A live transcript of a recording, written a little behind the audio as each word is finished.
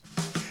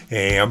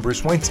Hey, I'm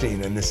Bruce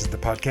Weinstein, and this is the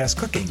podcast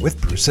Cooking with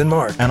Bruce and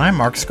Mark. And I'm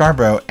Mark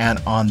Scarborough, and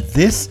on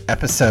this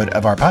episode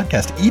of our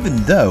podcast, even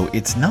though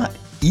it's not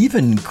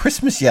even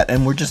Christmas yet,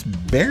 and we're just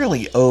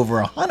barely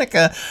over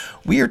Hanukkah,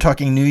 we are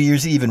talking New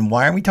Year's Eve. And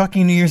why are we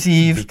talking New Year's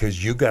Eve?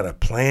 Because you got to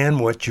plan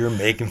what you're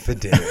making for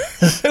dinner.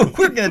 So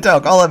we're going to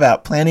talk all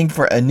about planning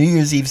for a New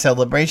Year's Eve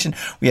celebration.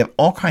 We have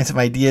all kinds of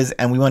ideas,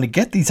 and we want to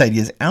get these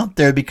ideas out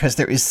there because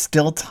there is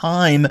still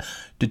time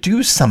to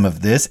do some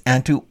of this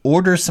and to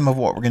order some of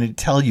what we're going to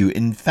tell you.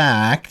 In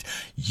fact,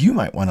 you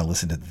might want to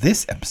listen to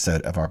this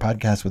episode of our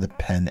podcast with a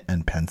pen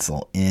and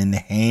pencil in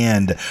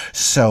hand.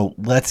 So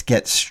let's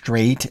get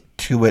straight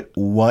to it.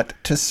 What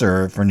to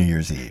serve for New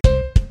Year's Eve.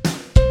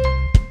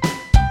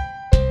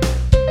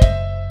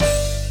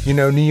 You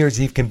know, New Year's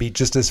Eve can be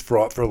just as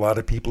fraught for a lot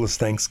of people as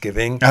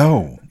Thanksgiving.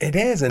 Oh. It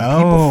is, and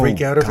people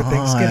freak out over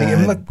Thanksgiving.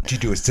 And look, do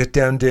you do a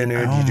sit-down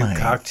dinner? Do you do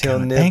cocktail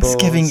nibbles?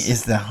 Thanksgiving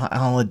is the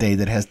holiday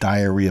that has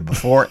diarrhea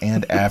before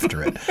and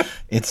after it.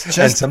 It's just...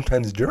 And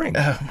sometimes during.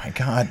 Oh, my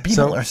God.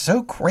 People are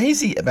so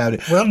crazy about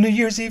it. Well, New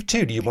Year's Eve,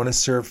 too. Do you want to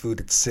serve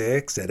food at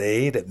 6, at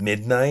 8, at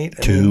midnight?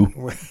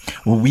 2.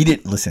 Well, we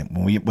didn't... Listen,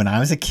 when I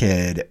was a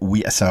kid,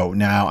 so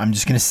now I'm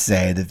just going to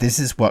say that this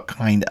is what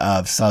kind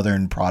of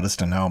Southern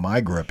Protestant home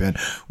I grew up in.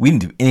 We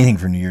didn't do anything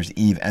for New Year's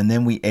Eve, and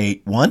then we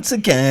ate once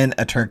again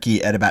a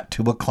turkey at about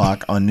 2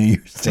 o'clock on New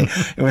Year's Day.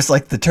 It was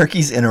like the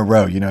turkeys in a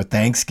row, you know,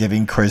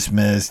 Thanksgiving,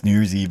 Christmas, New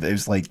Year's Eve. It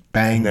was like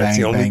bang, bang, bang. That's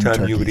the only time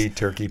turkeys. You would eat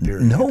turkey,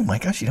 period. No, my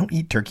gosh, you don't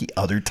eat turkey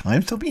other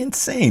times. Don't be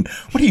insane.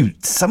 What are you,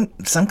 some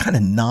kind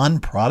of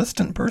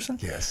non-Protestant person?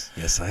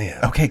 Yes, I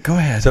am. Okay, go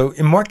ahead. So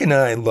Mark and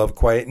I love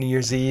quiet New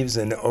Year's Eves,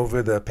 and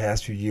over the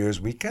past few years,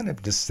 we kind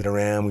of just sit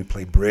around. We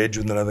play bridge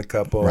with another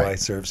couple. Right. I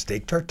serve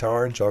steak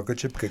tartare and chocolate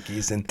chip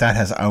cookies, and that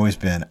has always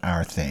been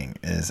our thing.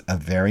 Is a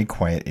very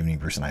quiet evening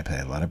person. I play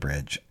a lot of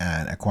bridge,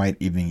 and a quiet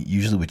evening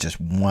usually with just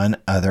one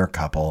other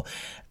couple,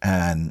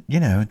 and you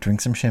know,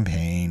 drink some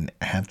champagne,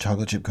 have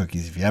chocolate chip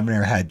cookies. If you haven't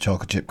ever had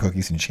chocolate chip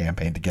cookies and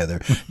champagne together,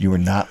 you are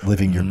not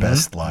living your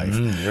best life.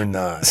 You're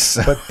not.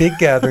 But big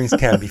gatherings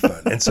can be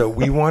fun, and so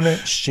we want to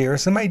share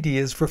some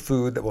ideas for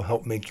food that will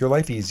help make your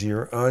life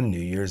easier on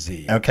New Year's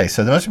Eve. Okay,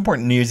 so the most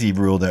important New Year's Eve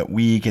rule that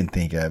we can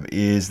think of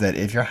is that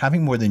if you're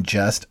having more than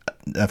just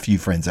a few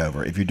friends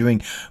over, if you're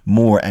doing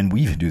more, and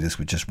we even do this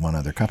with just one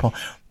other couple,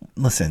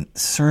 listen,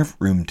 serve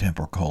room temp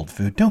or cold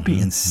food. Don't be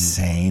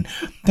insane.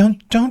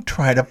 Don't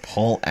try to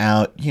pull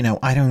out, you know,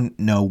 I don't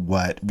know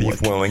what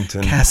beef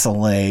Wellington,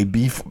 cassoulet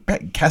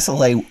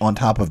on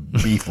top of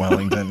beef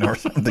Wellington or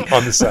something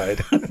on the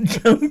side.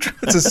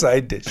 It's a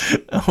side dish.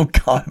 Oh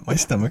God, my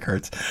stomach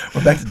hurts.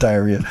 We're back to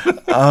diarrhea.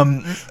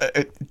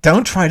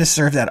 Don't try to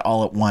serve that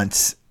all at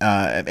once.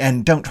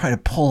 And don't try to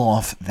pull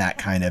off that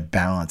kind of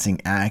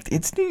balancing act.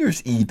 It's New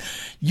Year's Eve.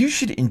 You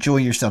should enjoy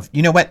yourself.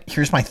 You know what?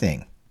 Here's my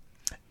thing.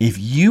 If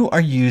you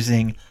are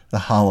using the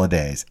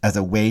holidays as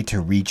a way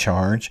to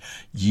recharge,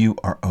 you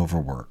are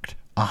overworked.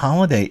 A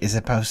holiday is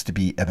supposed to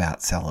be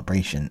about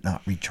celebration,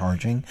 not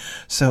recharging.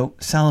 So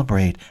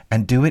celebrate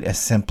and do it as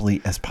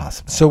simply as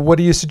possible. So what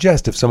do you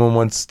suggest if someone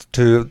wants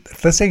to,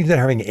 let's say you're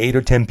having 8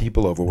 or 10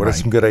 people over, what are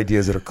some good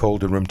ideas that are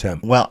cold and room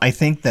temp? Well, I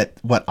think that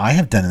what I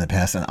have done in the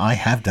past, and I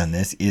have done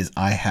this, is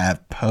I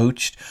have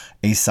poached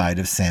a side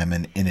of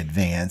salmon in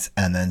advance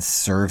and then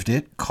served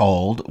it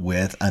cold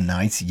with a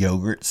nice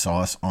yogurt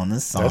sauce on the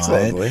side. That's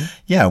lovely.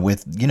 Yeah,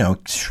 with, you know,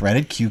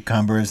 shredded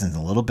cucumbers and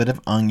a little bit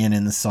of onion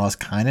in the sauce,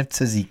 kind of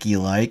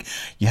tzatziki-like.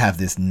 You have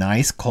this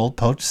nice cold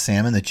poached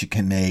salmon that you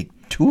can make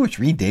 2 or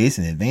 3 days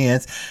in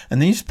advance,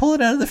 and then you just pull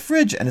it out of the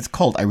fridge and it's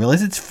cold. I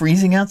realize it's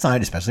freezing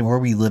outside, especially where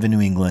we live in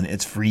New England.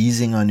 It's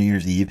freezing on New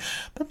Year's Eve,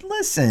 but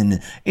listen,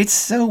 it's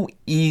so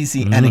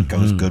easy and it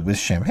goes good with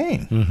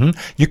champagne.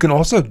 You can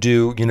also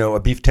do, you know,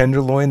 a beef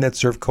tenderloin that's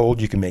served cold.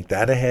 You can make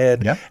that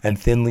ahead and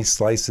thinly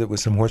slice it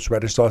with some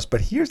horseradish sauce. But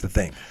here's the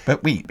thing.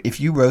 But wait, if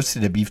you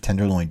roasted a beef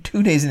tenderloin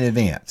 2 days in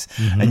advance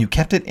and you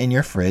kept it in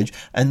your fridge,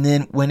 and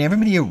then when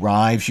everybody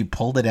arrives, you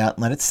pulled it out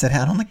and let it sit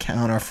out on the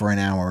counter for an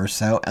hour or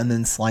so, and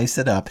then slice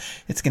it up,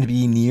 it's going to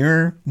be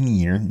near,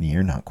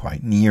 not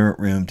quite, near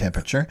room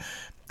temperature.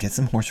 Get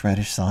some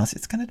horseradish sauce.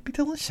 It's going to be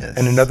delicious.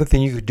 And another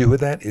thing you could do with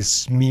that is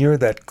smear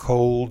that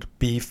cold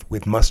beef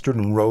with mustard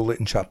and roll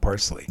it in chopped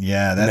parsley.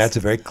 Yeah, that's a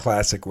very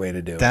classic way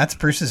to do it. That's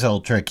Bruce's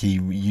old trick.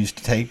 He used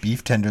to take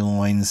beef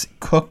tenderloins,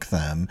 cook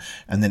them,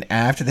 and then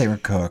after they were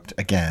cooked,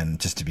 again,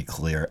 just to be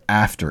clear,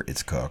 after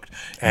it's cooked.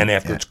 And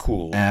after it's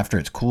cooled. After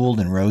it's cooled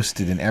and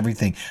roasted and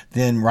everything,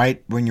 then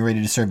right when you're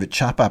ready to serve it,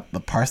 chop up the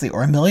parsley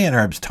or a million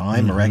herbs,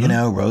 thyme,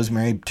 oregano,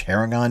 rosemary,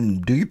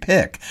 tarragon, do your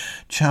pick.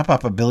 Chop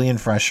up a billion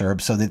fresh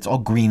herbs so that it's all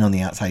green on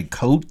the outside.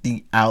 Coat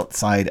the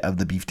outside of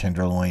the beef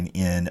tenderloin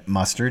in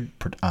mustard.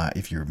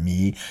 If you're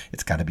me,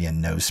 it's got to be a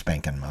no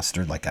spanking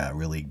mustard, like a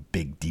really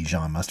big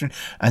Dijon mustard,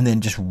 and then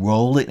just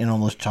roll it in all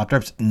those chopped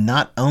herbs.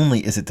 Not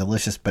only is it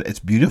delicious, but it's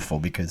beautiful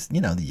because,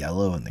 you know, the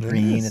yellow and the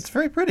green. It's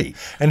very pretty.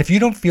 And if you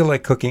don't feel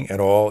like cooking at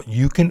all,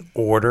 you can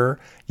order,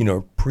 you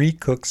know,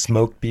 pre-cooked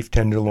smoked beef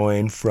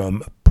tenderloin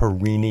from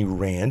Perini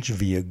Ranch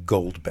via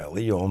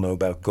Goldbelly. You all know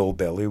about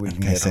Goldbelly.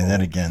 Okay, say that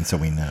again so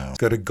we know.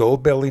 Go to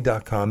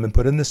goldbelly.com and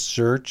put in the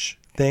search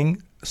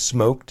thing,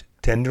 smoked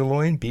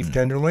tenderloin, beef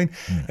tenderloin.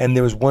 And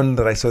there was one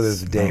that I saw the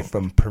other day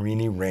from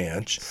Perini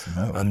Ranch.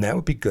 That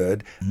would be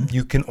good.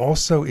 You can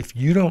also, if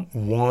you don't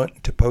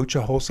want to poach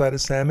a whole side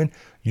of salmon,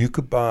 you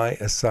could buy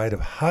a side of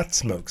hot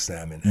smoked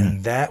salmon,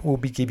 and that will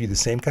give you the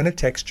same kind of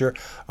texture.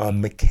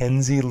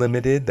 Mackenzie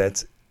Limited,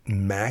 that's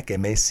Mac,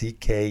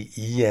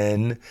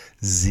 MackenZie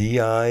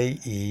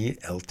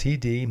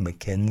Ltd,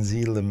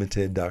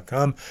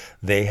 MackenzieLimited.com.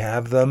 They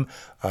have them,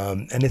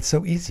 and it's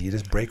so easy. You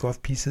just break off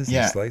pieces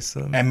and slice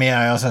them. And may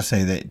I also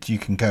say that you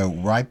can go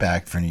right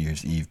back for New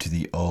Year's Eve to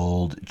the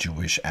old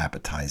Jewish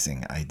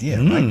appetizing idea,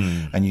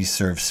 right? And you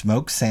serve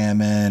smoked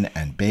salmon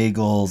and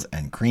bagels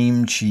and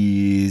cream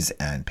cheese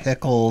and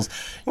pickles.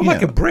 Well,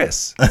 like a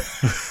bris.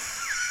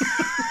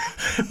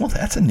 Well,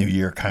 that's a New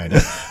Year kind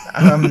of.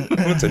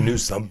 It's a new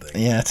something.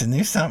 Yeah, it's a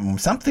new something.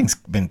 Something's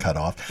been cut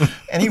off.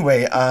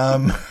 Anyway,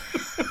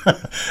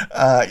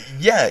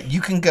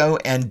 you can go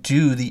and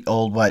do the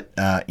old what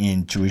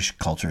in Jewish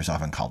culture is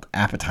often called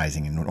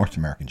appetizing in North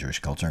American Jewish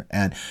culture.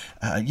 And,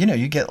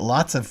 you get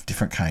lots of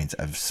different kinds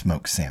of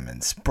smoked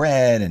salmon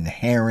spread and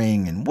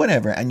herring and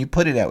whatever. And you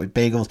put it out with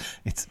bagels.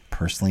 It's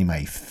personally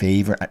my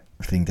favorite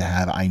thing to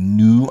have. I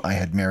knew I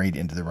had married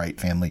into the right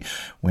family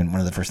when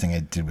one of the first things I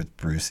did with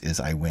Bruce is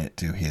I went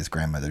to his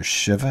grandmother's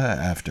Shiva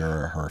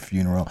after her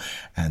funeral,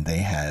 and they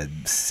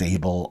had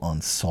sable on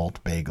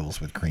salt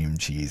bagels with cream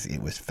cheese.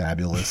 It was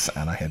fabulous,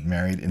 and I had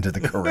married into the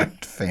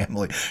correct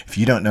family. If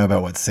you don't know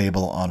about what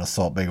sable on a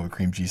salt bagel with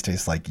cream cheese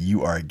tastes like,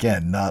 you are,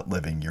 again, not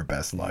living your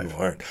best life. You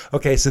aren't.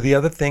 Okay, so the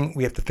other thing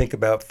we have to think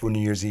about for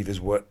New Year's Eve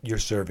is what you're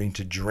serving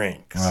to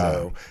drink.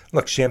 So,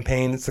 look,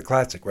 champagne, it's the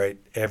classic, right?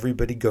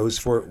 Everybody goes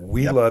for it.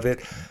 We love it.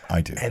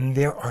 I do. And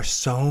there are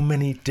so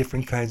many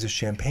different kinds of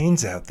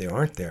champagnes out there,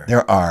 aren't there?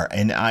 There are.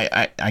 And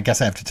I guess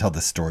I have to tell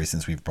this story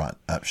since we've brought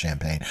up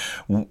champagne.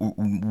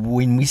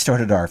 When we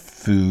started our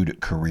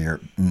food career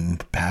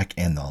back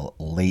in the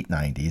late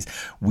 90s,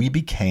 we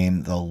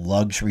became the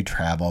luxury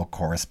travel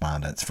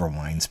correspondents for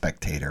Wine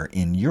Spectator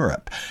in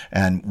Europe.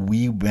 And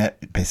we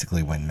went,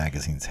 basically when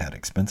magazines had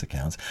expense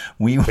accounts,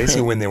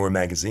 basically when there were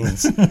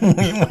magazines.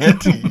 We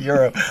went to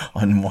Europe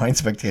on Wine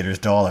Spectator's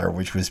dollar,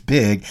 which was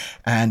big,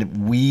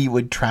 and we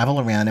would travel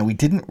around, and we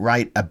didn't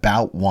write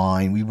about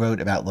wine. We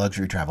wrote about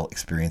luxury travel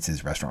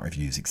experiences, restaurant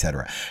reviews,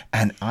 etc.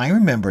 And I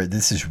remember,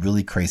 this is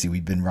really crazy,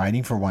 we'd been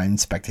writing for Wine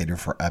Spectator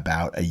for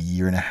about a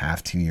year and a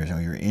half, 2 years, and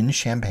we were in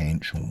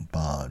Champagne.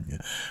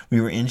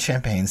 We were in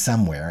Champagne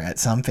somewhere at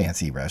some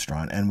fancy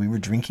restaurant, and we were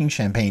drinking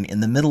champagne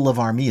in the middle of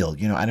our meal.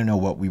 I don't know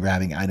what we were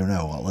having. I don't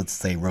know. Well, let's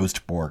say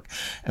roast pork.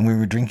 And we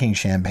were drinking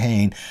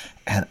champagne.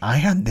 And I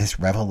had this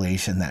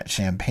revelation that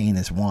champagne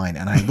is wine.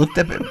 And I looked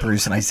up at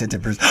Bruce and I said to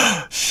Bruce,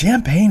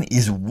 champagne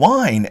is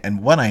wine.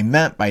 And what I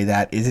meant by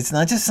that is it's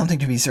not just something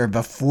to be served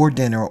before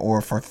dinner or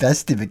for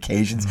festive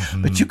occasions,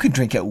 but you can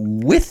drink it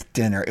with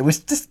dinner. It was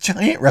this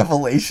giant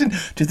revelation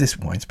to this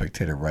Wine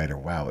Spectator writer.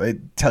 Wow.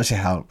 It tells you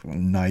how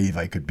naive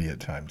I could be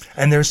at times.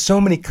 And there's so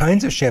many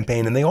kinds of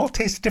champagne, and they all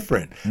taste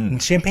different.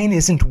 And champagne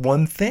isn't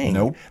one thing.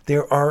 Nope.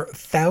 There are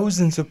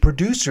thousands of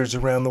producers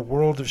around the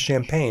world of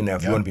champagne. Now,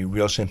 if you want to be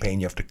real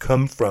champagne, you have to come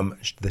from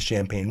the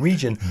Champagne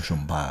region.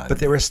 But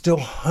there are still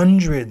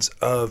hundreds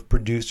of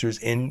producers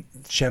in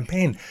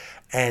Champagne.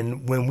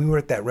 And when we were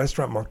at that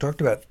restaurant Mark talked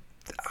about,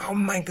 oh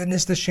my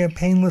goodness, the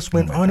champagne list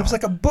went on. It was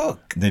like a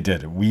book. They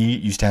did. We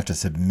used to have to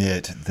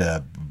submit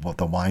the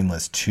wine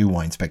list to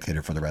Wine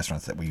Spectator for the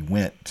restaurants that we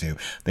went to.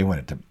 They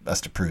wanted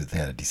us to prove that they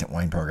had a decent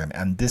wine program.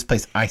 And this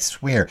place, I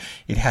swear,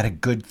 it had a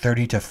good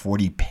 30 to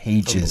 40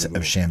 pages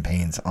of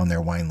champagnes on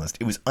their wine list.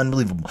 It was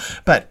unbelievable.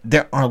 But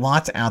there are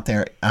lots out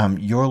there.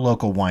 Your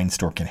local wine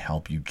store can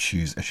help you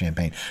choose a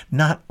champagne.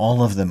 Not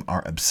all of them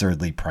are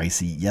absurdly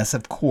pricey. Yes,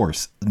 of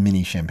course,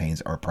 mini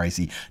champagnes are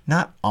pricey.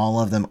 Not all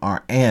of them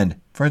are. And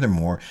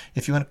furthermore,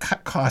 if you want to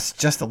cut costs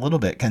just a little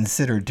bit,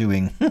 consider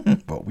doing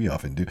what we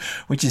often do,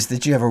 which is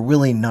that you have a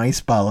really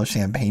nice bottle of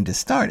champagne to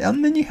start,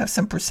 and then you have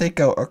some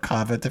Prosecco or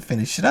Cava to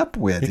finish it up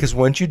with. Because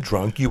once you're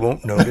drunk, you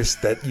won't notice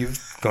that you've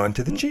gone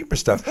to the cheaper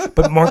stuff.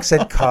 But Mark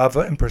said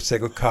Cava and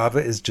Prosecco. Cava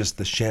is just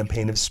the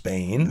champagne of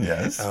Spain.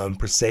 Yes.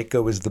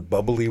 Prosecco is the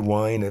bubbly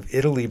wine of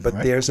Italy,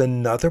 but there's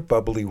another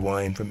bubbly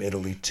wine from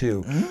Italy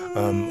too.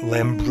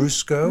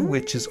 Lambrusco,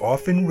 which is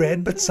often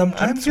red, but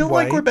sometimes I feel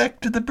white. like we're back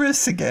to the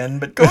bris again,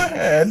 but go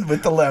ahead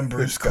with the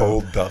Lambrusco.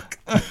 Cold duck.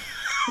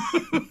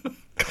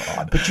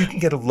 God. But you can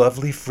get a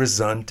lovely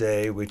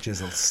frizzante, which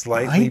is a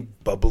slightly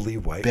bubbly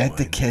white wine. Bet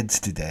the kids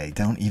today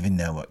don't even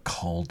know what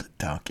cold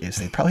duck is.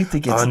 They probably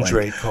think it's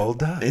Andre Cold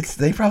Duck.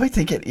 They probably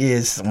think it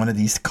is one of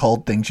these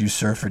cold things you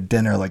serve for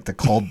dinner, like the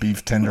cold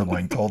beef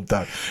tenderloin cold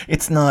duck.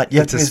 It's not.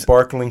 It's a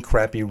sparkling,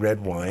 crappy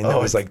red wine that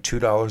was like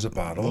 $2 a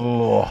bottle.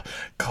 Oh,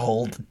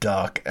 cold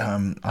duck.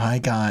 I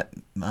got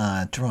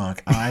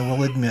drunk, I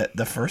will admit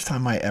the first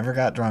time I ever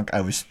got drunk,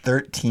 I was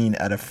 13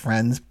 at a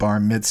friend's bar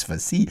mitzvah.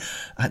 See,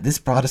 this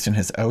Protestant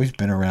has always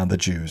been around the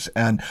Jews.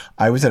 And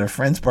I was at a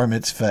friend's bar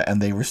mitzvah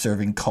and they were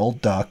serving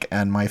cold duck.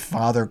 And my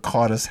father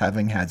caught us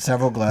having had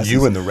several glasses.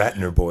 You and the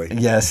Ratner boy.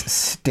 Yes,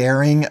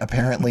 staring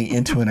apparently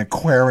into an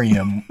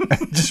aquarium,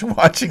 just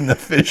watching the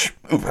fish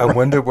move around. I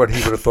wonder what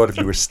he would have thought if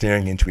you were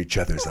staring into each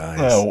other's eyes.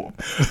 Oh,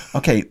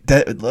 okay.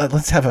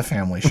 Let's have a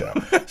family show.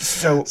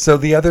 So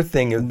the other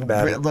thing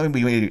about it.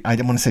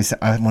 I want to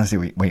say,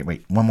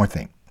 wait, one more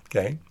thing.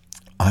 Okay.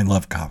 I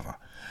love kava.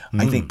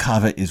 I think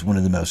kava is one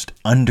of the most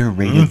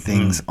underrated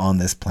things on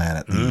this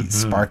planet. The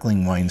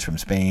sparkling wines from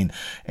Spain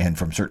and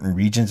from certain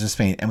regions of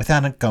Spain. And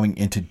without going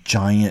into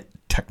giant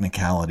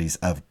technicalities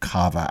of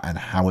kava and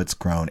how it's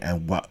grown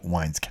and what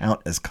wines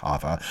count as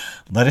kava,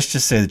 let us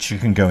just say that you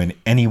can go in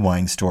any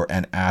wine store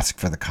and ask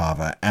for the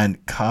kava.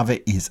 And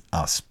kava is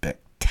a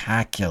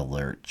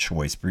spectacular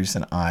choice. Bruce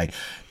and I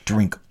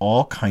drink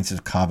all kinds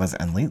of kavas,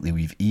 and lately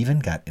we've even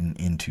gotten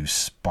into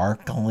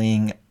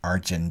sparkling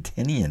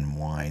Argentinian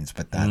wines,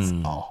 but that's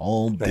a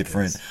whole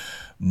different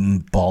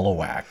ball of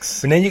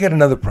wax. But now you got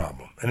another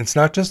problem, and it's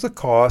not just the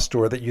cost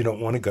or that you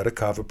don't want to go to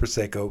Cava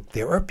Prosecco.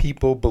 There are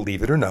people,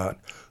 believe it or not,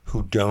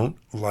 who don't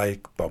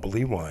like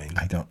bubbly wine.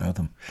 I don't know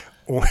them.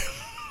 Or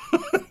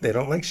they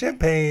don't like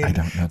champagne. I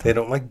don't know them. They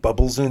don't like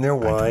bubbles in their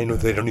wine, or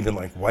they don't even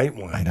like white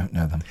wine. I don't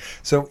know them.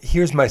 So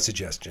here's my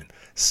suggestion.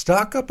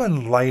 Stock up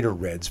on lighter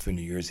reds for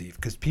New Year's Eve,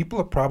 because people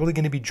are probably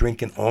going to be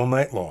drinking all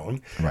night long.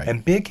 Right.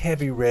 And big,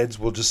 heavy reds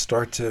will just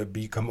start to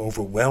become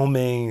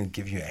overwhelming and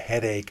give you a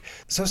headache.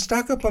 So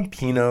stock up on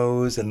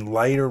Pinots and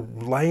lighter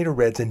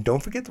reds. And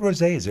don't forget the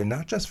rosés. They're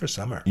not just for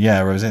summer.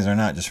 Yeah, rosés are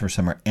not just for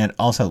summer. And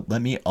also,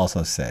 let me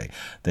also say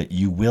that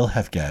you will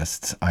have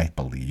guests, I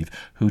believe,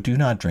 who do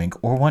not drink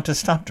or want to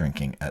stop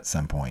drinking at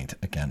some point.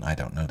 Again, I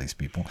don't know these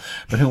people,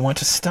 but who want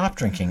to stop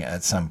drinking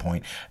at some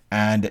point.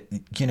 And,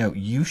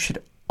 you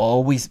should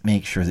always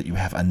make sure that you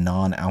have a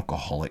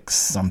non-alcoholic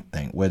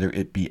something, whether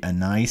it be a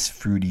nice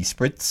fruity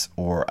spritz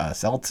or a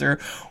seltzer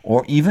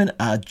or even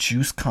a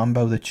juice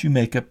combo that you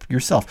make up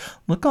yourself.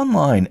 Look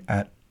online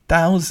at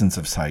thousands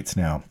of sites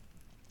now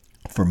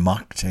for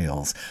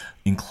mocktails,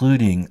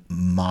 including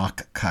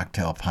mock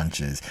cocktail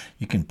punches.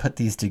 You can put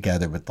these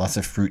together with lots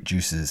of fruit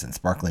juices and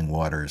sparkling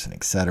waters and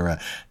etc.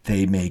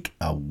 They make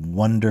a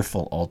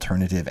wonderful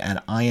alternative, and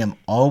I am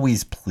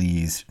always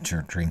pleased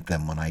to drink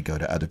them when I go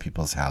to other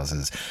people's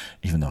houses,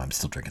 even though I'm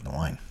still drinking the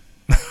wine.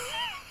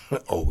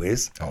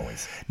 Always.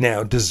 Always.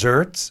 Now,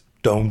 desserts,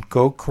 don't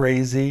go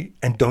crazy,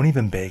 and don't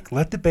even bake.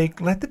 Let the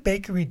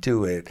bakery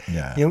do it.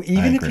 Yeah,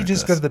 even if you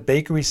just go to the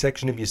bakery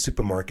section of your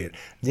supermarket,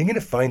 you're going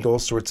to find all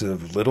sorts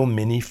of little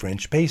mini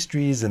French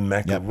pastries and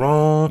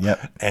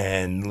macarons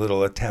and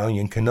little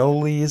Italian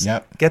cannolis.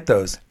 Yep. Get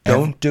those.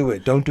 Don't do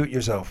it. Don't do it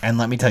yourself. And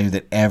let me tell you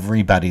that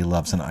everybody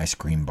loves an ice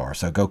cream bar.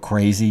 So go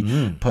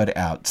crazy. Put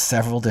out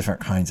several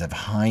different kinds of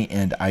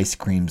high-end ice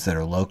creams that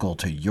are local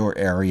to your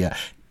area,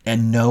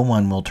 and no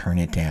one will turn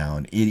it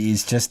down. It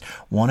is just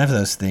one of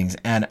those things.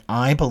 And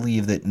I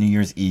believe that New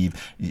Year's Eve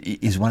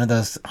is one of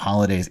those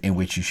holidays in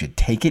which you should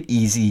take it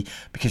easy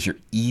because you're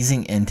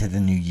easing into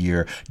the new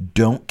year.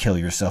 Don't kill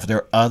yourself. There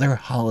are other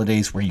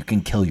holidays where you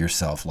can kill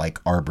yourself, like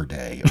Arbor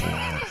Day or,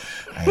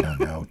 I don't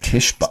know,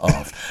 Tish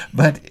B'Av.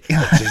 But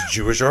it's just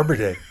Jewish Arbor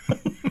Day.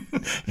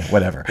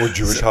 Whatever. Or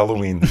Jewish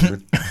Halloween.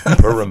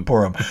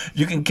 Purim.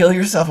 You can kill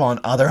yourself on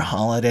other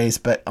holidays,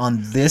 but on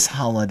this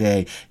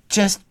holiday,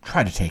 just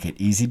try to take it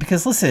easy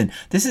because, listen,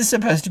 this is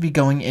supposed to be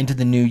going into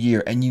the new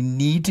year, and you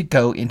need to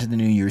go into the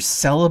new year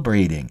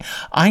celebrating.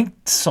 I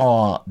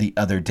saw the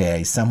other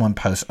day someone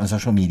post on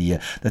social media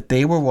that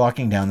they were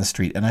walking down the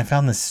street, and I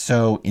found this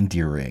so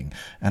endearing.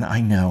 And I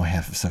know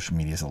half of social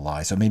media is a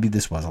lie, so maybe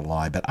this was a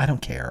lie, but I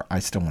don't care. I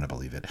still want to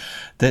believe it.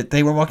 That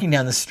they were walking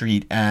down the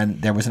street,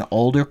 and there was an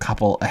older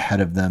couple ahead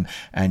of them,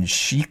 and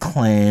she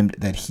claimed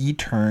that he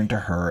turned to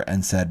her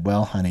and said,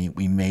 "Well, honey,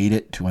 we made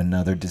it to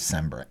another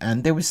December."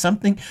 And there was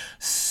something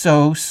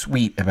so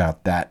sweet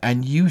about that,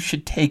 and you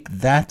should take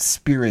that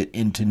spirit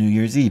into New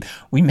Year's Eve.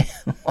 We made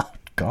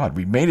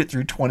it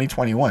through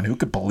 2021. Who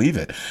could believe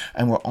it?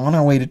 And we're on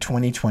our way to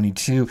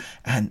 2022,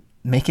 and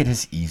make it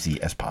as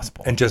easy as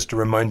possible. And just a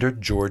reminder,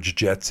 George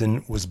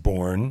Jetson was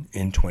born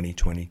in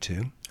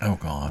 2022. Oh,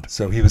 God.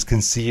 So he was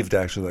conceived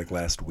actually like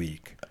last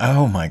week.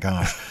 Oh, my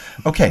gosh.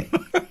 Okay,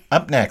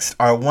 up next,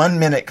 our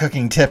 1-minute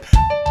cooking tip.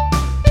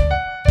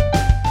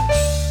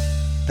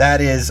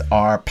 That is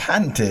our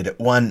patented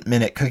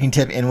 1-minute cooking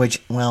tip in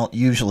which, well,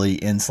 usually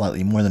in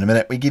slightly more than a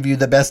minute, we give you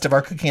the best of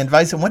our cooking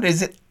advice. And what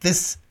is it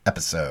this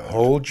episode?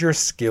 Hold your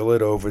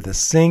skillet over the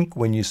sink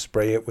when you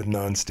spray it with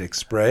nonstick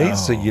spray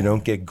so you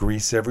don't get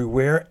grease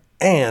everywhere.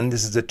 And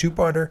this is a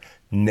two-parter.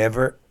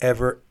 Never,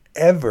 ever,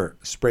 ever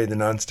spray the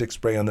nonstick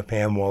spray on the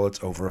pan while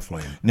it's over a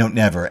flame. No,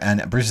 never.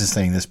 And Bruce is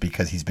saying this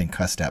because he's been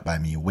cussed at by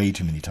me way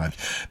too many times,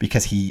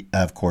 because he,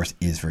 of course,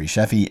 is very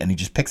chefy, and he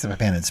just picks up a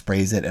pan and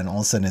sprays it, and all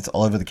of a sudden it's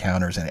all over the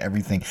counters and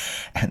everything.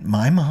 And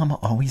my mom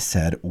always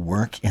said,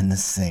 work in the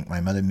sink.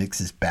 My mother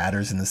mixes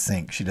batters in the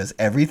sink. She does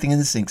everything in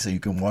the sink so you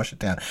can wash it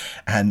down.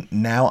 And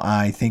now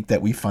I think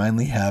that we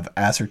finally have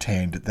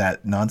ascertained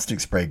that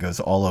nonstick spray goes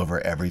all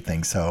over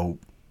everything. So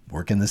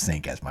work in the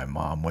sink, as my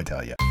mom would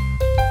tell you.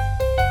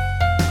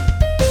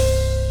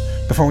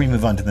 Before we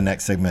move on to the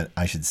next segment,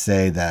 I should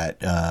say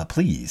that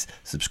please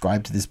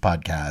subscribe to this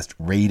podcast,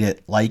 rate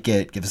it, like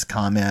it, give us a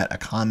comment. A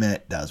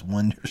comment does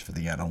wonders for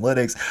the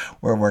analytics.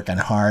 We're working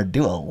hard.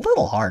 Do a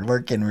little hard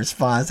work in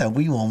response, and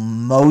we will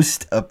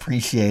most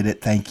appreciate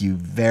it. Thank you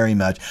very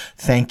much.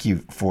 Thank you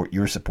for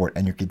your support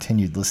and your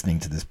continued listening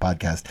to this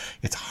podcast.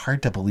 It's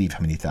hard to believe how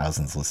many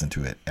thousands listen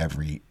to it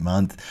every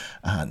month.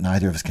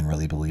 Neither of us can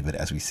really believe it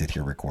as we sit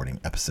here recording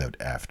episode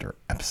after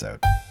episode.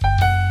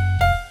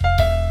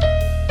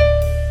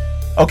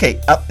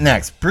 Okay, up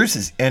next,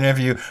 Bruce's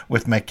interview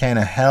with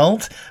McKenna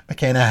Held.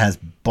 McKenna has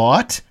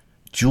bought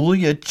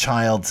Julia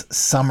Child's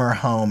summer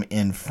home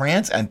in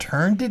France and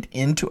turned it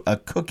into a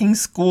cooking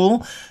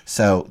school.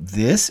 So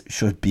this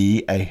should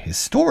be a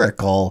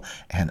historical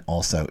and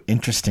also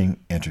interesting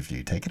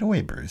interview. Take it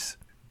away, Bruce.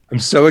 I'm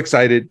so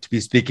excited to be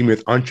speaking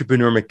with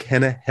entrepreneur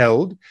McKenna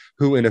Held,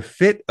 who in a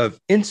fit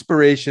of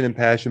inspiration and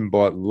passion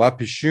bought La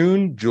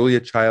Pichoune, Julia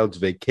Child's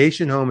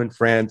vacation home in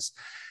France,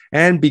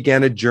 and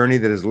began a journey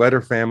that has led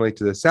her family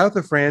to the south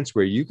of France,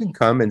 where you can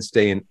come and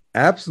stay in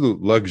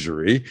absolute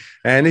luxury.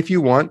 And if you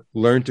want,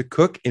 learn to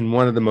cook in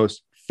one of the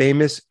most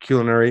famous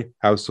culinary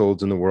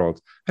households in the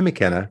world. Hi,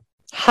 McKenna.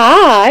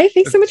 Hi,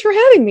 thanks so much for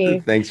having me.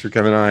 Thanks for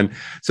coming on.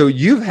 So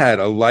you've had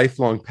a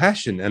lifelong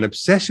passion and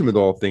obsession with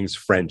all things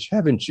French,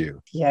 haven't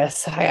you?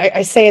 Yes,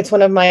 I say it's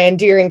one of my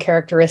endearing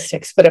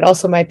characteristics, but it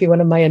also might be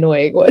one of my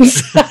annoying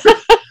ones.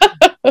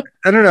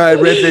 I don't know. I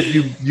read that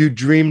you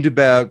dreamed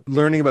about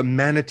learning about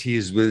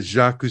manatees with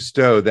Jacques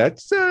Cousteau.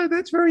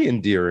 That's very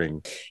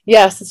endearing.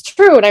 Yes, it's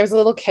true. When I was a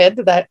little kid,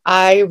 that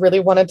I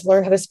really wanted to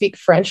learn how to speak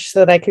French so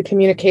that I could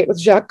communicate with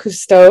Jacques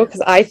Cousteau,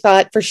 because I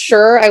thought for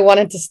sure I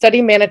wanted to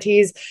study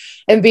manatees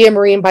and be a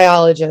marine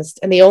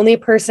biologist. And the only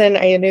person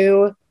I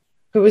knew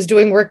who was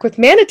doing work with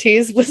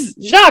manatees was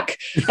Jacques.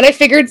 And I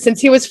figured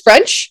since he was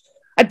French,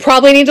 I'd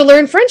probably need to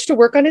learn French to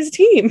work on his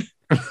team.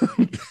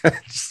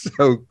 That's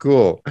so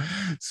cool.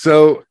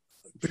 So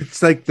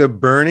it's like the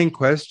burning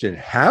question.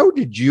 How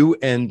did you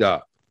end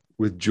up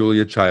with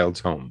Julia Child's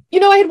home? You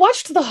know, I had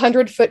watched The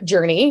 100-Foot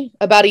Journey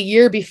about a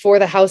year before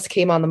the house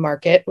came on the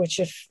market, which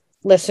if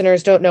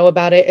listeners don't know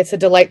about it, it's a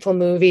delightful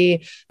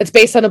movie. It's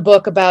based on a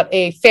book about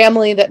a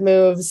family that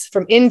moves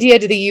from India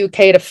to the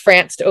UK to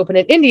France to open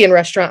an Indian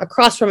restaurant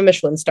across from a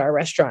Michelin star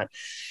restaurant.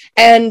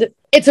 And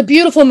it's a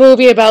beautiful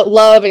movie about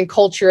love and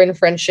culture and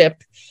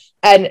friendship,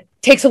 and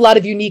takes a lot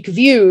of unique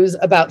views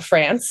about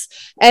France.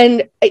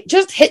 And it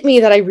just hit me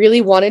that I really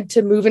wanted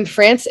to move in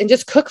France and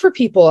just cook for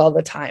people all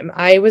the time.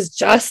 I was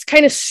just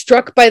kind of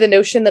struck by the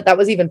notion that that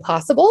was even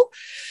possible.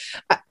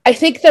 I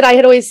think that I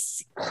had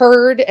always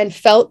heard and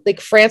felt like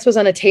France was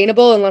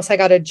unattainable unless I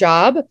got a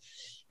job.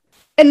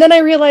 And then I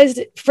realized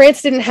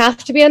France didn't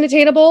have to be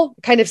unattainable.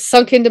 It kind of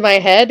sunk into my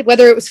head,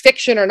 whether it was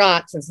fiction or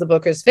not, since the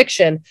book is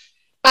fiction.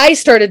 I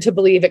started to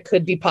believe it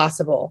could be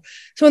possible.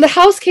 So when the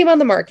house came on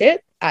the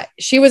market,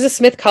 she was a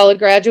Smith College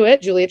graduate,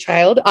 Julia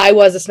Child. I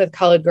was a Smith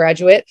College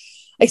graduate.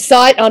 I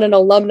saw it on an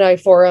alumni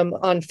forum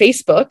on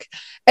Facebook,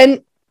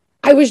 and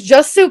I was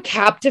just so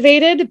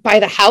captivated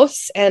by the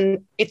house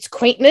and its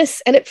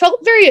quaintness, and it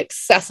felt very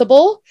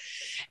accessible,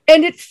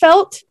 and it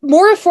felt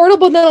more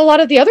affordable than a lot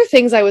of the other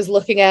things I was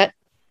looking at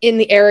in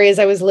the areas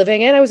I was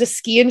living in. I was a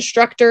ski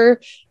instructor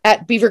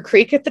at Beaver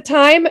Creek at the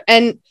time,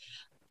 and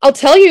I'll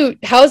tell you,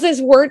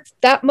 houses weren't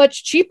that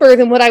much cheaper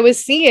than what I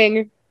was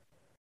seeing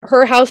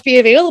her house be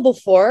available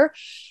for.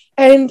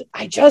 And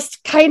I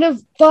just kind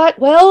of thought,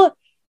 well,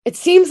 it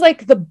seems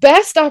like the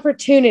best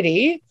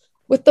opportunity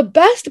with the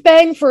best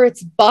bang for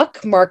its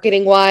buck,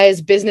 marketing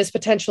wise, business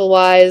potential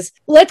wise.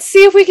 Let's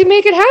see if we can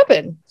make it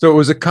happen. So it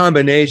was a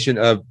combination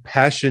of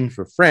passion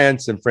for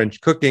France and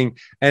French cooking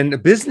and a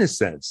business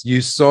sense.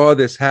 You saw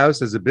this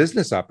house as a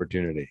business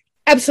opportunity.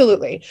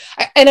 Absolutely.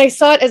 And I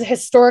saw it as a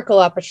historical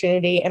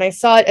opportunity, and I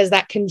saw it as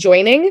that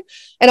conjoining,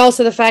 and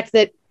also the fact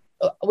that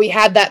we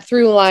had that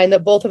through line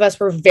that both of us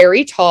were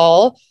very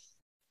tall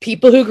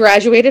people who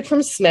graduated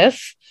from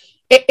Smith.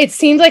 It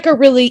seemed like a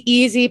really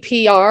easy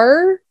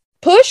PR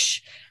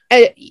push,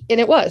 and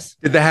it was.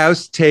 Did the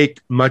house take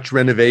much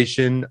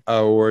renovation,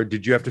 or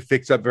did you have to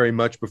fix up very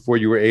much before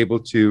you were able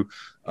to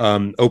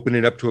open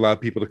it up to allow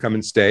people to come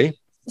and stay?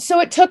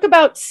 So it took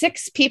about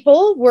 6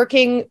 people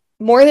working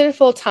more than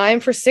full time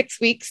for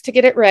 6 weeks to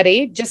get it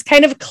ready, just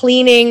kind of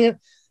cleaning,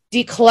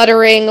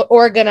 decluttering,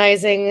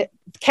 organizing.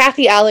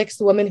 Kathy Alex,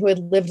 the woman who had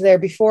lived there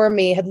before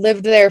me, had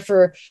lived there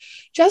for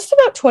just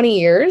about 20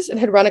 years and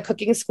had run a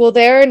cooking school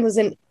there and was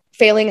in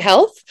failing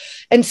health.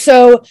 And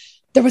so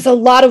there was a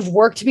lot of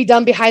work to be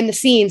done behind the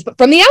scenes, but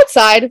from the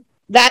outside,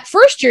 that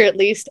first year, at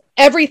least,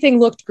 everything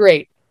looked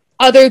great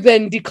other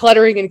than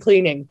decluttering and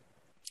cleaning.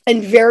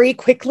 And very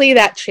quickly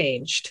that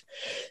changed.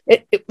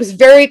 It was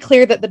very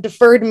clear that the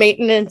deferred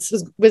maintenance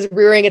was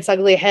rearing its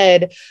ugly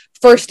head.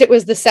 First, it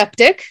was the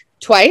septic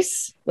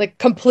twice, like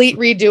complete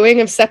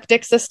redoing of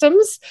septic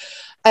systems.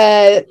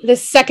 The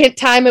second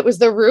time it was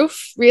the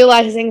roof,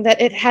 realizing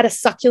that it had a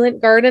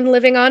succulent garden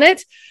living on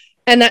it.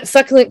 And that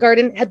succulent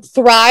garden had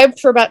thrived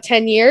for about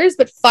 10 years,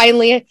 but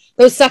finally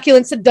those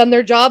succulents had done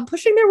their job,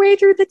 pushing their way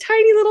through the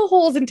tiny little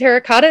holes in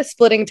terracotta,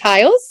 splitting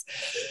tiles.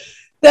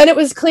 Then it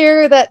was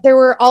clear that there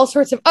were all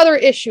sorts of other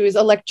issues,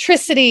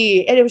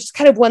 electricity, and it was just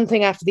kind of one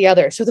thing after the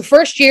other. So the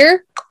first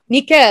year,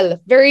 nickel,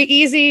 very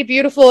easy,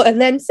 beautiful.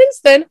 And then since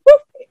then,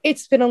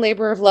 it's been a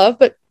labor of love,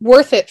 but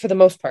worth it for the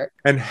most part.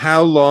 And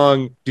how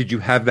long did you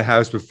have the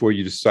house before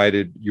you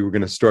decided you were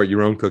going to start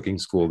your own cooking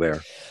school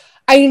there?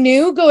 I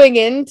knew going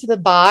into the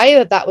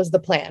buy that was the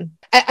plan.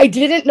 I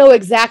didn't know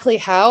exactly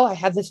how. I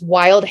had this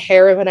wild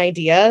hair of an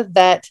idea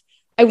that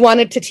I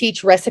wanted to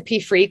teach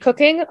recipe-free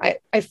cooking.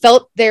 I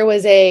felt there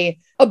was a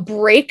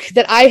break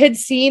that I had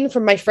seen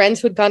from my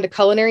friends who had gone to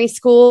culinary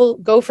school,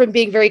 go from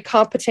being very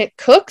competent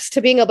cooks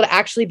to being able to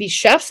actually be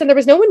chefs. And there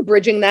was no one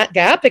bridging that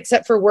gap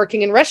except for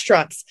working in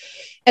restaurants.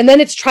 And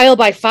then it's trial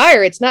by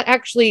fire. It's not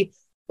actually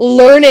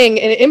learning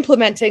and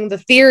implementing the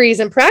theories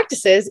and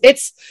practices.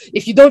 It's,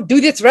 if you don't do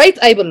this right,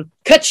 I will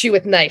cut you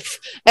with knife.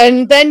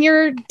 And then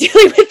you're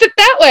dealing with it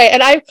that way.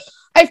 And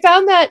I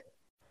found that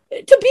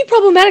to be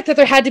problematic, that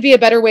there had to be a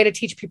better way to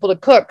teach people to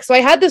cook. So I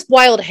had this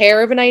wild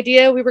hair of an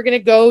idea. We were going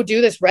to go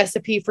do this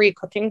recipe-free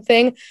cooking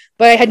thing,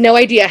 but I had no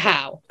idea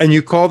how. And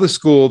you call the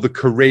school the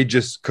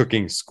Courageous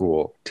Cooking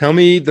School. Tell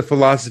me the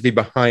philosophy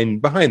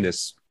behind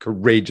this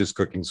Courageous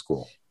Cooking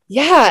School.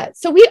 Yeah.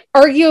 So we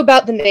argue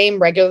about the name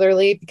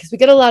regularly because we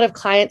get a lot of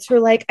clients who are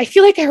like, I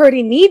feel like I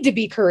already need to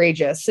be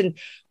courageous. And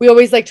we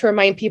always like to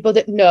remind people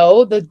that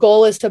no, the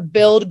goal is to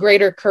build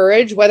greater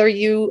courage, whether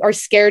you are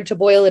scared to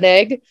boil an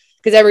egg,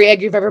 because every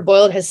egg you've ever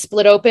boiled has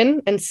split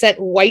open and sent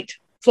white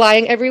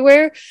flying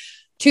everywhere,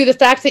 to the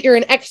fact that you're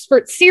an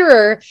expert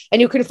searer and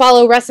you can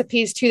follow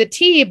recipes to the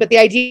T, but the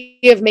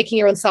idea of making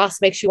your own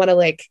sauce makes you want to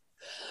like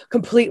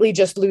completely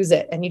just lose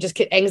it. And you just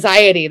get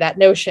anxiety, that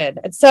notion.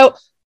 And so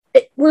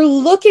we're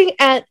looking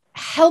at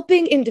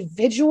helping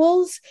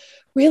individuals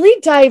really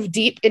dive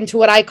deep into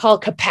what I call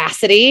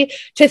capacity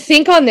to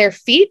think on their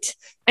feet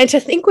and to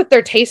think with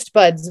their taste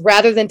buds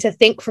rather than to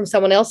think from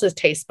someone else's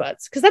taste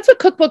buds. Because that's what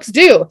cookbooks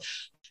do.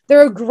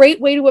 They're a great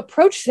way to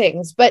approach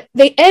things, but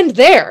they end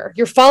there.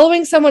 You're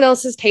following someone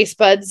else's taste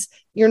buds.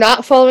 You're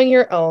not following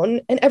your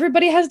own, and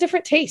everybody has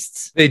different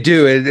tastes. They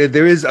do.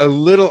 There is a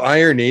little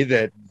irony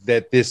that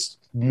this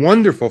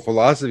wonderful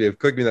philosophy of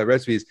cooking without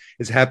recipes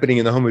is happening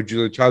in the home of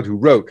Julia Child, who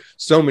wrote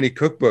so many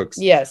cookbooks.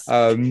 Yes.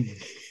 But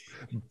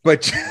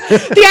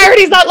the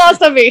irony's not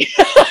lost on me.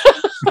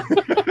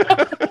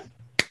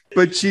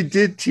 But she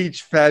did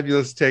teach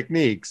fabulous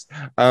techniques.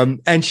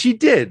 And she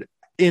did,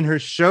 in her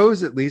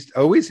shows at least,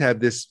 always have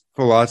this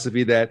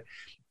philosophy that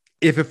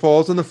if it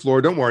falls on the floor,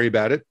 don't worry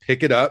about it,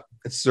 pick it up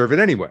and serve it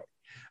anyway.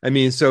 I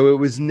mean, so it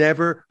was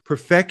never,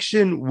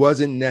 perfection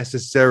wasn't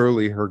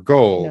necessarily her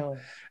goal. No.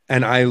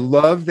 And I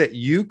love that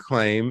you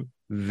claim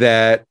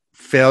that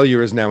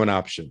failure is now an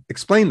option.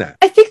 Explain that.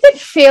 I think that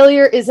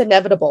failure is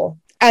inevitable.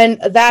 And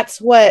that's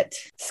what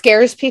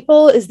scares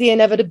people, is the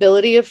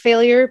inevitability of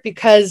failure,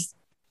 because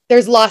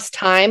there's lost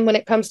time when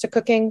it comes to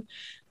cooking.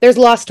 There's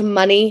lost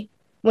money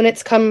when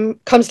it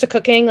comes to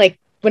cooking. Like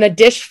when a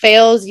dish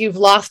fails, you've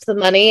lost the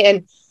money,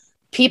 and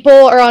people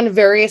are on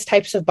various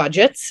types of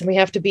budgets, and we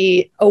have to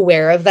be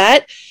aware of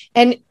that.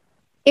 And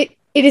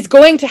it is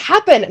going to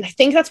happen. And I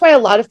think that's why a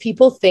lot of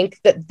people think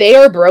that they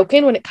are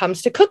broken when it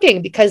comes to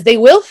cooking, because they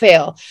will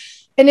fail.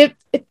 And if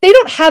they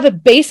don't have a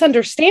base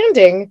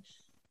understanding,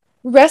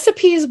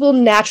 recipes will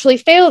naturally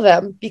fail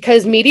them,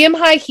 because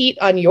medium-high heat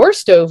on your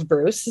stove,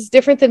 Bruce, is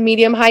different than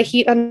medium-high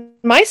heat on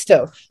my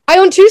stove. I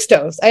own 2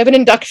 stoves. I have an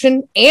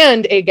induction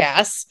and a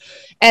gas.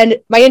 And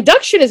my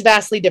induction is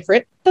vastly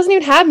different. It doesn't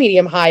even have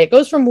medium-high. It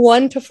goes from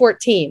 1 to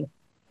 14.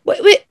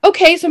 Wait,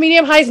 okay, so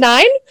medium-high is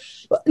 9?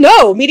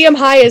 No,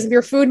 medium-high is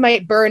your food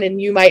might burn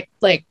and you might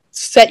like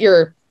set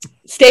your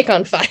steak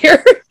on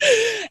fire.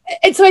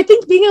 And so I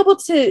think being able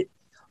to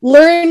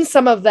learn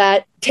some of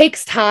that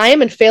takes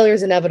time, and failure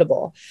is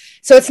inevitable.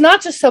 So it's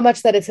not just so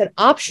much that it's an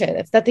option,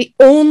 it's that the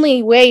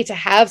only way to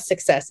have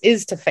success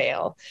is to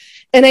fail.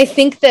 And I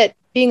think that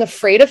being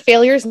afraid of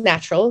failure is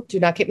natural, do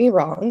not get me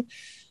wrong.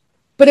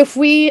 But if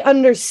we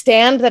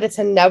understand that it's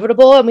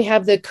inevitable and we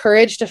have the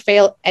courage to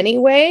fail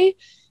anyway,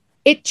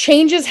 it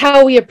changes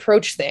how we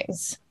approach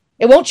things.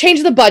 It won't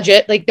change the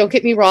budget. Like, don't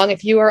get me wrong,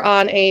 if you are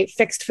on a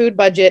fixed food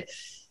budget,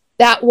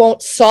 that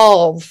won't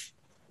solve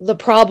the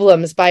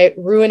problems by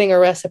ruining a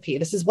recipe.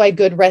 This is why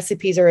good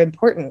recipes are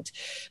important.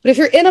 But if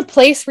you're in a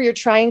place where you're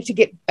trying to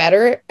get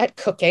better at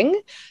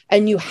cooking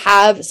and you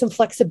have some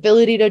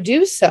flexibility to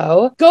do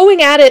so,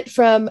 going at it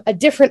from a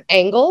different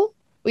angle,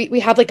 we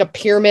have like a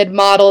pyramid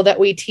model that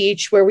we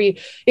teach where we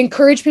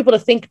encourage people to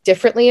think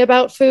differently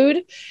about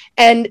food.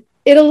 And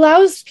it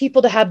allows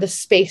people to have the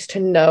space to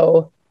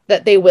know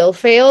that they will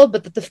fail,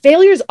 but that the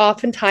failures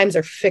oftentimes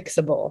are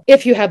fixable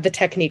if you have the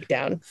technique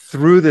down.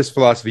 Through this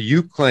philosophy,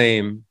 you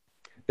claim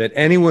that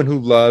anyone who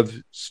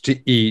loves to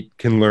eat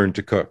can learn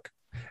to cook,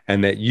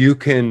 and that you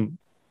can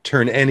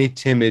turn any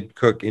timid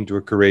cook into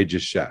a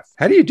courageous chef.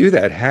 How do you do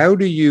that? How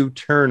do you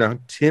turn a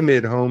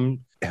timid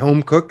home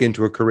cook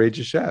into a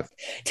courageous chef?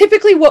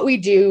 Typically, what we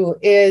do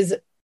is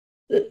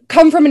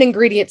come from an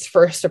ingredients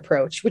first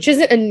approach, which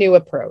isn't a new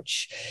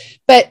approach,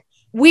 but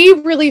we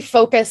really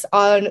focus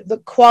on the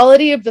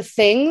quality of the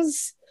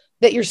things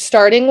that you're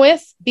starting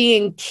with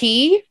being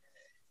key,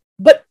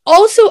 but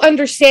also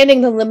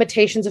understanding the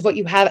limitations of what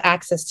you have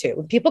access to.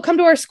 When people come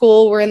to our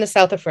school, we're in the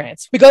south of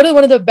France. We go to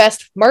one of the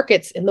best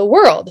markets in the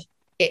world.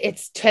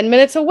 It's 10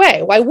 minutes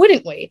away. Why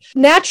wouldn't we?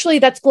 Naturally,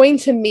 that's going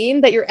to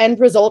mean that your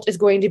end result is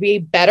going to be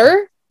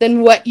better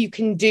than what you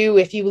can do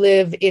if you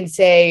live in,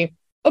 say,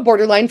 a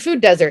borderline food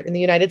desert in the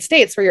United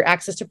States where your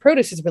access to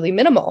produce is really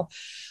minimal.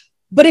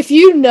 But if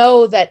you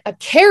know that a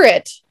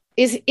carrot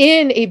is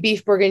in a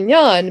beef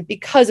bourguignon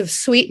because of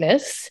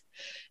sweetness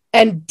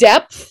and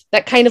depth,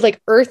 that kind of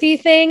like earthy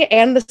thing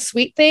and the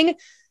sweet thing,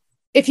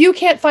 if you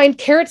can't find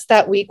carrots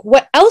that week,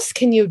 what else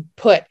can you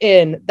put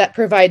in that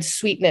provides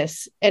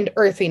sweetness and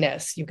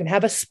earthiness? You can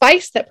have a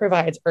spice that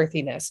provides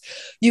earthiness.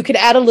 You can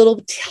add a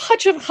little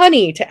touch of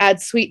honey to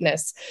add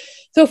sweetness.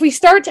 So if we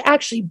start to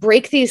actually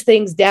break these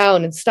things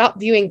down and stop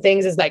viewing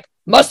things as like,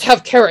 must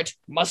have carrot,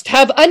 must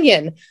have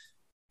onion,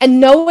 and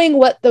knowing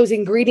what those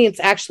ingredients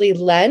actually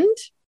lend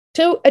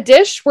to a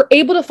dish, we're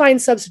able to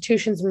find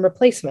substitutions and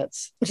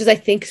replacements, which is, I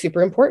think,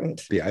 super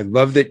important. Yeah, I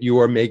love that you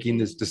are making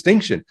this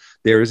distinction.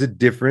 There is a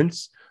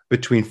difference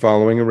between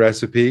following a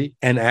recipe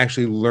and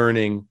actually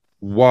learning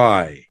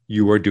why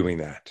you are doing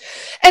that.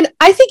 And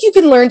I think you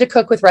can learn to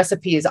cook with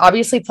recipes.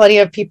 Obviously, plenty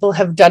of people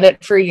have done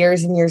it for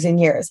years and years and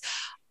years.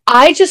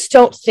 I just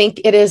don't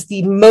think it is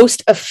the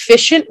most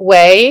efficient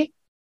way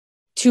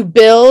to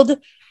build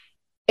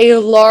a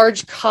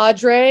large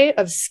cadre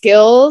of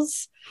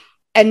skills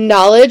and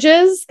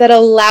knowledges that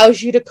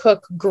allows you to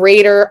cook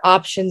greater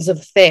options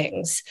of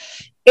things.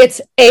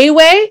 It's a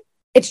way,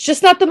 it's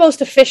just not the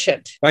most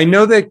efficient. I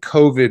know that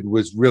COVID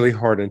was really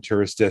hard on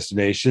tourist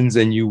destinations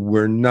and you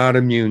were not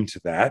immune to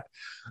that.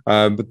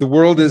 But the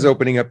world is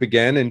opening up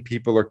again and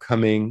people are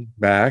coming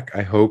back.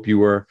 I hope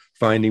you are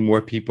finding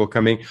more people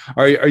coming.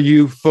 Are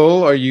you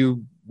full? Are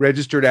you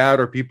registered out?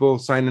 Are people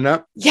signing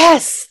up?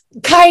 Yes,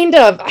 kind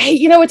of.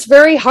 It's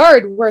very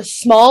hard. We're a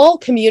small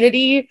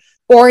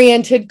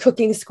community-oriented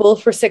cooking school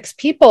for 6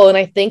 people. And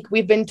I think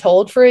we've been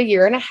told for a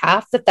year and a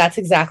half that that's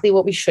exactly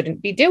what we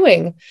shouldn't be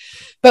doing.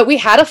 But we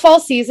had a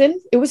fall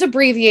season. It was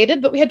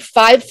abbreviated, but we had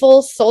 5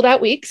 full sold-out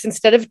weeks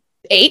instead of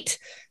 8.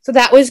 So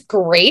that was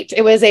great.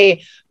 It was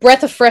a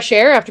breath of fresh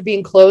air after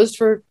being closed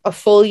for a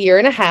full year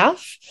and a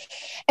half.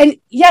 And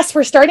yes,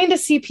 we're starting to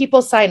see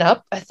people sign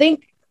up. I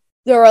think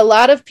there are a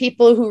lot of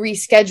people who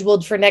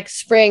rescheduled for next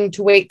spring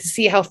to wait to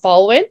see how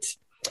fall went.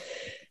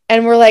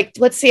 And we're like,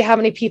 let's see how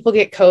many people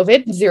get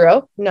COVID.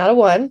 0, not a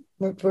 1.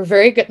 We're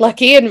very good,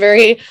 lucky and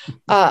very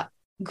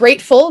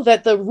grateful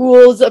that the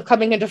rules of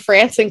coming into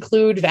France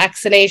include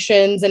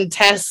vaccinations and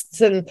tests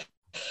and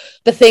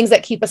the things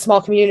that keep a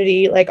small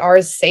community like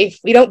ours safe.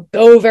 We don't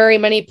go very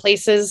many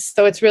places.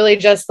 So it's really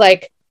just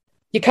like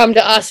you come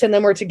to us and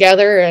then we're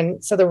together.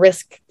 And so the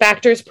risk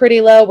factor is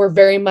pretty low. We're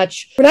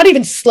not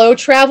even slow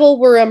travel.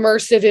 We're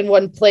immersive in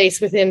one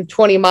place within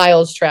 20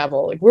 miles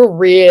travel. Like we're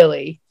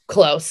really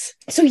close.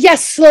 So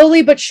yes,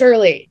 slowly but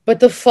surely. But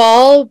the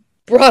fall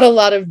brought a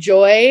lot of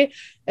joy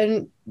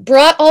and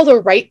brought all the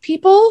right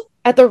people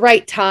at the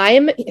right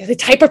time. The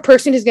type of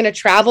person who's going to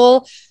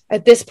travel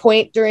at this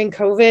point during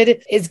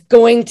COVID is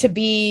going to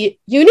be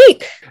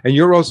unique. And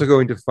you're also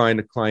going to find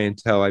a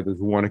clientele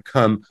who want to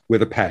come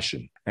with a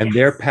passion, and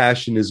their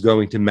passion is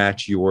going to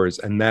match yours.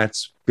 And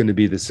that's going to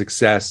be the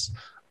success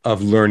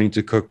of learning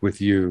to cook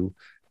with you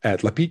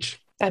at La Piche.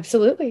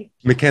 Absolutely.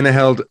 McKenna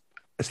Held,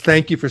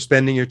 thank you for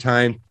spending your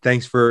time.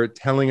 Thanks for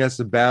telling us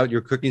about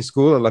your cooking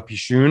school at La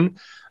Pichoun.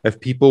 If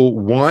people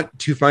want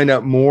to find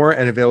out more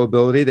and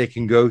availability, they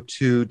can go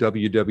to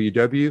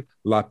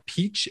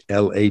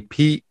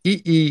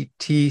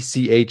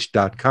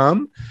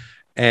www.lapeetch.com,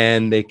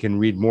 and they can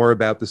read more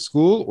about the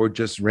school or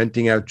just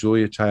renting out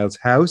Julia Child's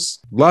house.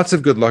 Lots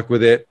of good luck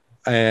with it.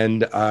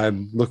 And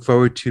look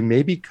forward to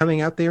maybe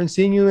coming out there and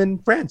seeing you in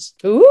France.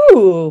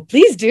 Ooh,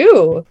 please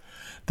do.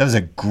 That was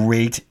a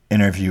great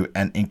interview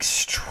and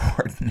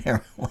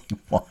extraordinarily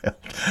wild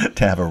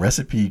to have a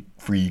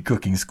recipe-free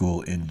cooking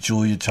school in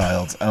Julia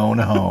Child's own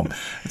home.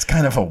 It's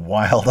kind of a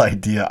wild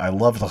idea. I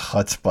love the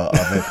chutzpah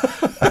of it.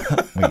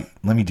 Wait,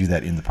 let me do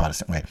that in the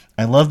Protestant way.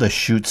 I love the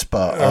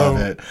chutzpah of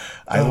it.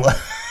 Oh,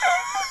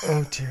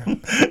 dear.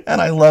 And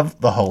I love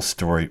the whole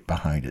story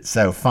behind it.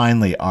 So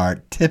finally, our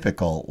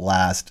prototypical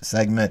last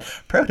segment,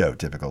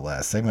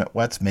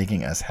 what's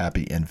making us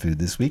happy in food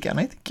this week? And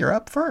I think you're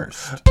up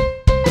first.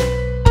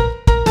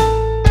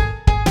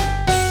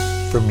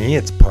 For me,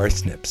 it's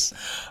parsnips.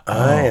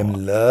 I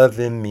am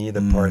loving me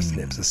the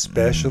parsnips,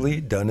 especially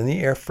done in the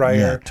air fryer.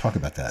 Yeah, talk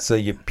about that. So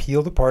you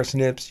peel the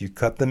parsnips, you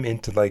cut them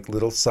into like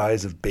little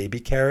size of baby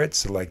carrots.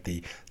 So like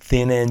the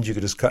thin ends, you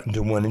could just cut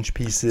into 1-inch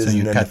pieces. So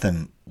you cut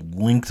them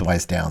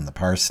lengthwise down the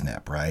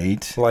parsnip,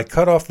 right? Well, I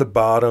cut off the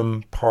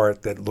bottom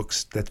part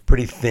that's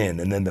pretty thin,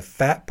 and then the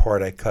fat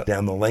part I cut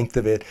down the length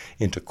of it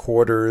into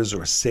quarters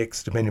or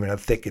 6, depending on how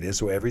thick it is.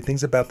 So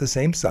everything's about the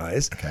same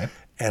size. Okay.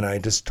 And I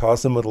just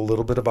toss them with a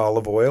little bit of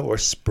olive oil or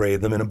spray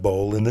them in a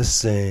bowl in the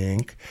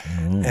sink.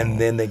 And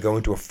then they go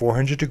into a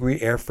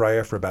 400-degree air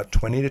fryer for about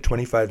 20 to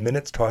 25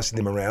 minutes, tossing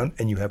them around,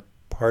 and you have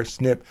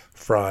parsnip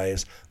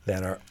fries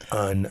that are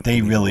unbelievable.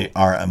 They really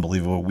are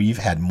unbelievable. We've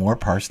had more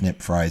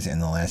parsnip fries in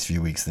the last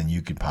few weeks than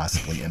you could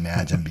possibly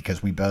imagine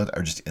because we both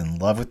are just in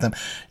love with them.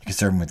 You can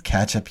serve them with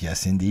ketchup.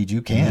 Yes, indeed,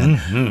 you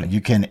can.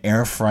 You can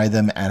air fry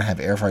them and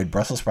have air fried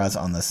Brussels sprouts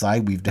on the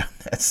side. We've done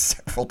that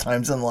several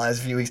times in the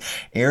last few weeks.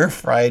 Air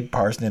fried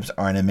parsnips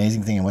are an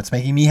amazing thing. And what's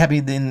making me happy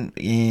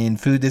in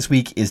food this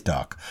week is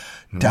duck.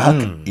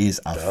 Duck is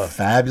a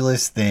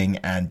fabulous thing,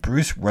 and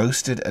Bruce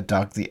roasted a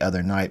duck the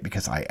other night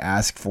because I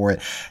asked for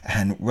it,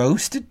 and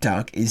roasted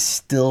duck is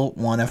still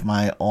one of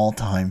my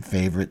all-time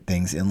favorite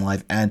things in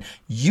life, and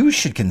you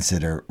should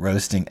consider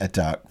roasting a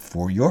duck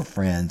for your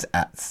friends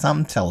at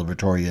some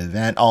celebratory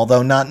event,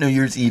 although not New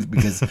Year's Eve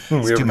because it's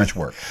too much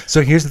work.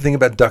 So here's the thing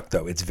about duck,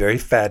 though. It's very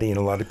fatty, and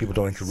a lot of people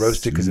don't like to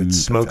roast it because it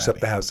smokes up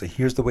the house. So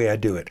here's the way I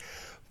do it.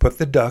 Put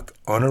the duck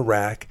on a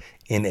rack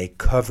in a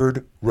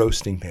covered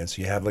roasting pan.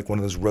 So you have like one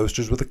of those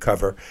roasters with a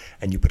cover,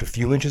 and you put a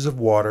few inches of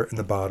water in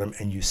the bottom,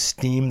 and you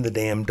steam the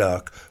damn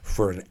duck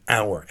for an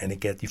hour. And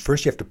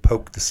first you have to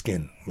poke the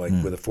skin like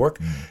with a fork.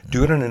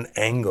 Do it on an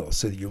angle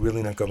so that you're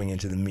really not going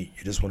into the meat.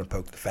 You just want to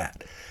poke the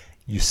fat.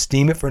 You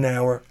steam it for an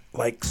hour,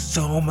 like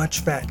so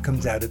much fat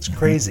comes out, it's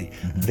crazy.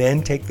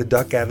 Then take the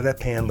duck out of that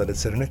pan, let it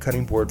sit on a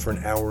cutting board for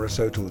an hour or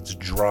so till it's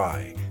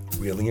dry.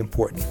 Really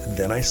important.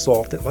 Then I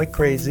salt it like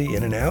crazy,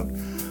 in and out.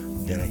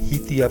 Then I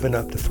heat the oven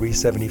up to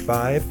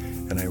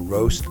 375, and I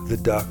roast the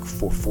duck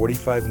for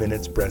 45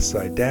 minutes breast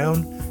side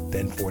down,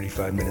 then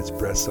 45 minutes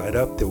breast side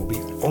up. There will be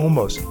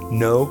almost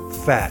no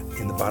fat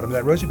in the bottom of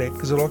that roasted bait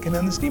because it all came out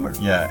in the steamer.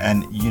 Yeah,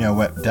 and you know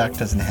what? Duck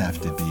doesn't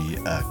have to be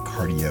a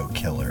cardio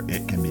killer.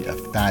 It can be a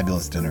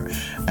fabulous dinner,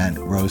 and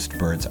roast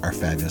birds are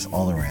fabulous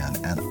all around,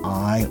 and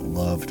I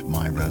loved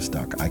my roast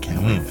duck. I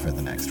can't wait for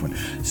the next one.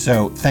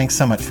 So thanks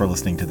so much for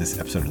listening to this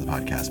episode of the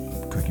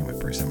podcast, Cooking with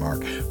Bruce and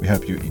Mark. We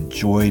hope you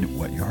enjoyed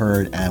what you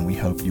heard, and we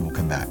hope you will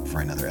come back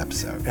for another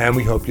episode. And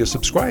we hope you'll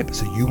subscribe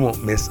so you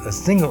won't miss a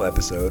single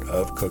episode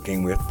of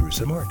Cooking with Bruce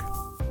and Mark.